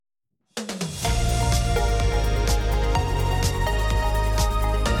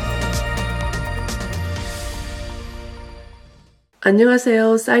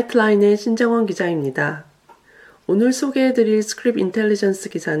안녕하세요. 사이트라인의 신정원 기자입니다. 오늘 소개해드릴 스크립 인텔리전스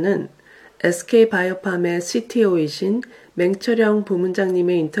기사는 SK바이오팜의 CTO이신 맹철영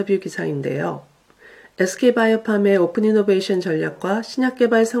부문장님의 인터뷰 기사인데요. SK바이오팜의 오픈 이노베이션 전략과 신약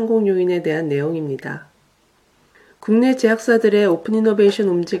개발 성공 요인에 대한 내용입니다. 국내 제약사들의 오픈 이노베이션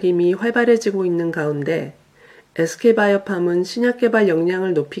움직임이 활발해지고 있는 가운데 SK바이오팜은 신약 개발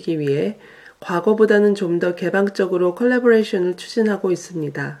역량을 높이기 위해 과거보다는 좀 더 개방적으로 컬래버레이션을 추진하고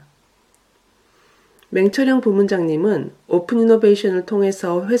있습니다. 맹철영 부문장님은 오픈 이노베이션을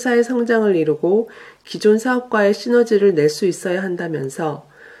통해서 회사의 성장을 이루고 기존 사업과의 시너지를 낼 수 있어야 한다면서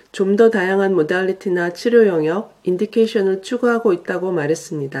좀 더 다양한 모달리티나 치료 영역, 인디케이션을 추구하고 있다고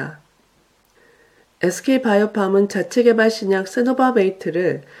말했습니다. SK바이오팜은 자체 개발 신약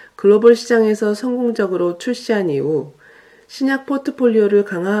세노바베이트를 글로벌 시장에서 성공적으로 출시한 이후 신약 포트폴리오를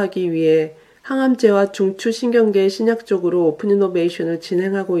강화하기 위해 항암제와 중추신경계 신약 쪽으로 오픈 이노베이션을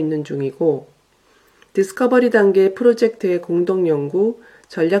진행하고 있는 중이고 디스커버리 단계 프로젝트의 공동 연구,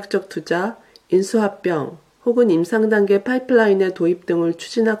 전략적 투자, 인수합병 혹은 임상 단계 파이프라인의 도입 등을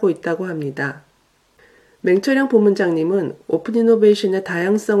추진하고 있다고 합니다. 맹철영 부문장님은 오픈 이노베이션의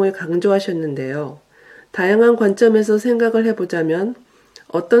다양성을 강조하셨는데요. 다양한 관점에서 생각을 해보자면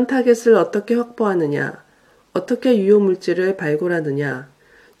어떤 타겟을 어떻게 확보하느냐, 어떻게 유효 물질을 발굴하느냐,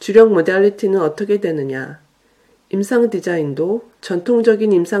 주력 모달리티는 어떻게 되느냐, 임상 디자인도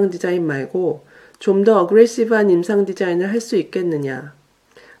전통적인 임상 디자인 말고 좀 더 어그레시브한 임상 디자인을 할 수 있겠느냐,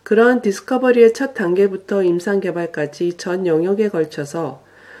 그러한 디스커버리의 첫 단계부터 임상 개발까지 전 영역에 걸쳐서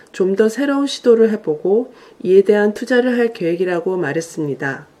좀 더 새로운 시도를 해보고 이에 대한 투자를 할 계획이라고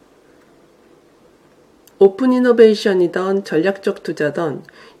말했습니다. 오픈 이노베이션이던 전략적 투자던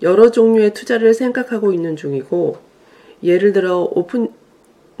여러 종류의 투자를 생각하고 있는 중이고 예를 들어 오픈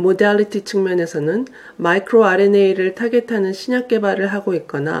모달리티 측면에서는 마이크로 RNA를 타겟하는 신약 개발을 하고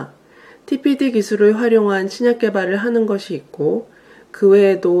있거나 TPD 기술을 활용한 신약 개발을 하는 것이 있고 그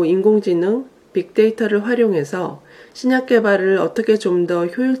외에도 인공지능, 빅데이터를 활용해서 신약 개발을 어떻게 좀 더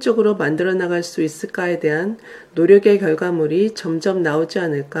효율적으로 만들어 나갈 수 있을까에 대한 노력의 결과물이 점점 나오지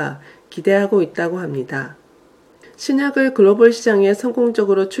않을까 기대하고 있다고 합니다. 신약을 글로벌 시장에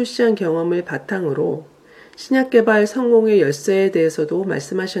성공적으로 출시한 경험을 바탕으로 신약 개발 성공의 열쇠에 대해서도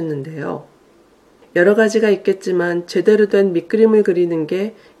말씀하셨는데요. 여러 가지가 있겠지만 제대로 된 밑그림을 그리는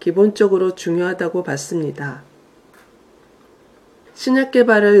게 기본적으로 중요하다고 봤습니다. 신약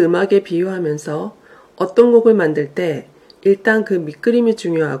개발을 음악에 비유하면서 어떤 곡을 만들 때 일단 그 밑그림이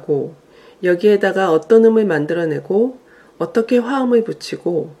중요하고 여기에다가 어떤 음을 만들어내고 어떻게 화음을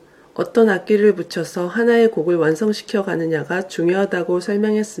붙이고 어떤 악기를 붙여서 하나의 곡을 완성시켜 가느냐가 중요하다고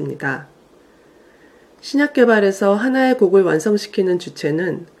설명했습니다. 신약 개발에서 하나의 곡을 완성시키는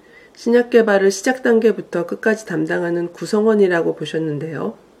주체는 신약 개발을 시작 단계부터 끝까지 담당하는 구성원이라고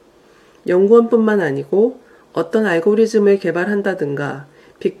보셨는데요. 연구원뿐만 아니고 어떤 알고리즘을 개발한다든가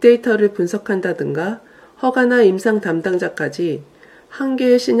빅데이터를 분석한다든가 허가나 임상 담당자까지 한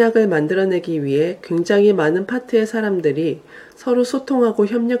개의 신약을 만들어내기 위해 굉장히 많은 파트의 사람들이 서로 소통하고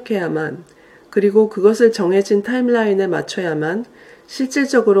협력해야만 그리고 그것을 정해진 타임라인에 맞춰야만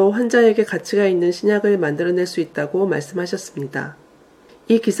실질적으로 환자에게 가치가 있는 신약을 만들어낼 수 있다고 말씀하셨습니다.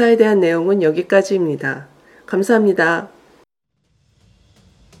 이 기사에 대한 내용은 여기까지입니다. 감사합니다.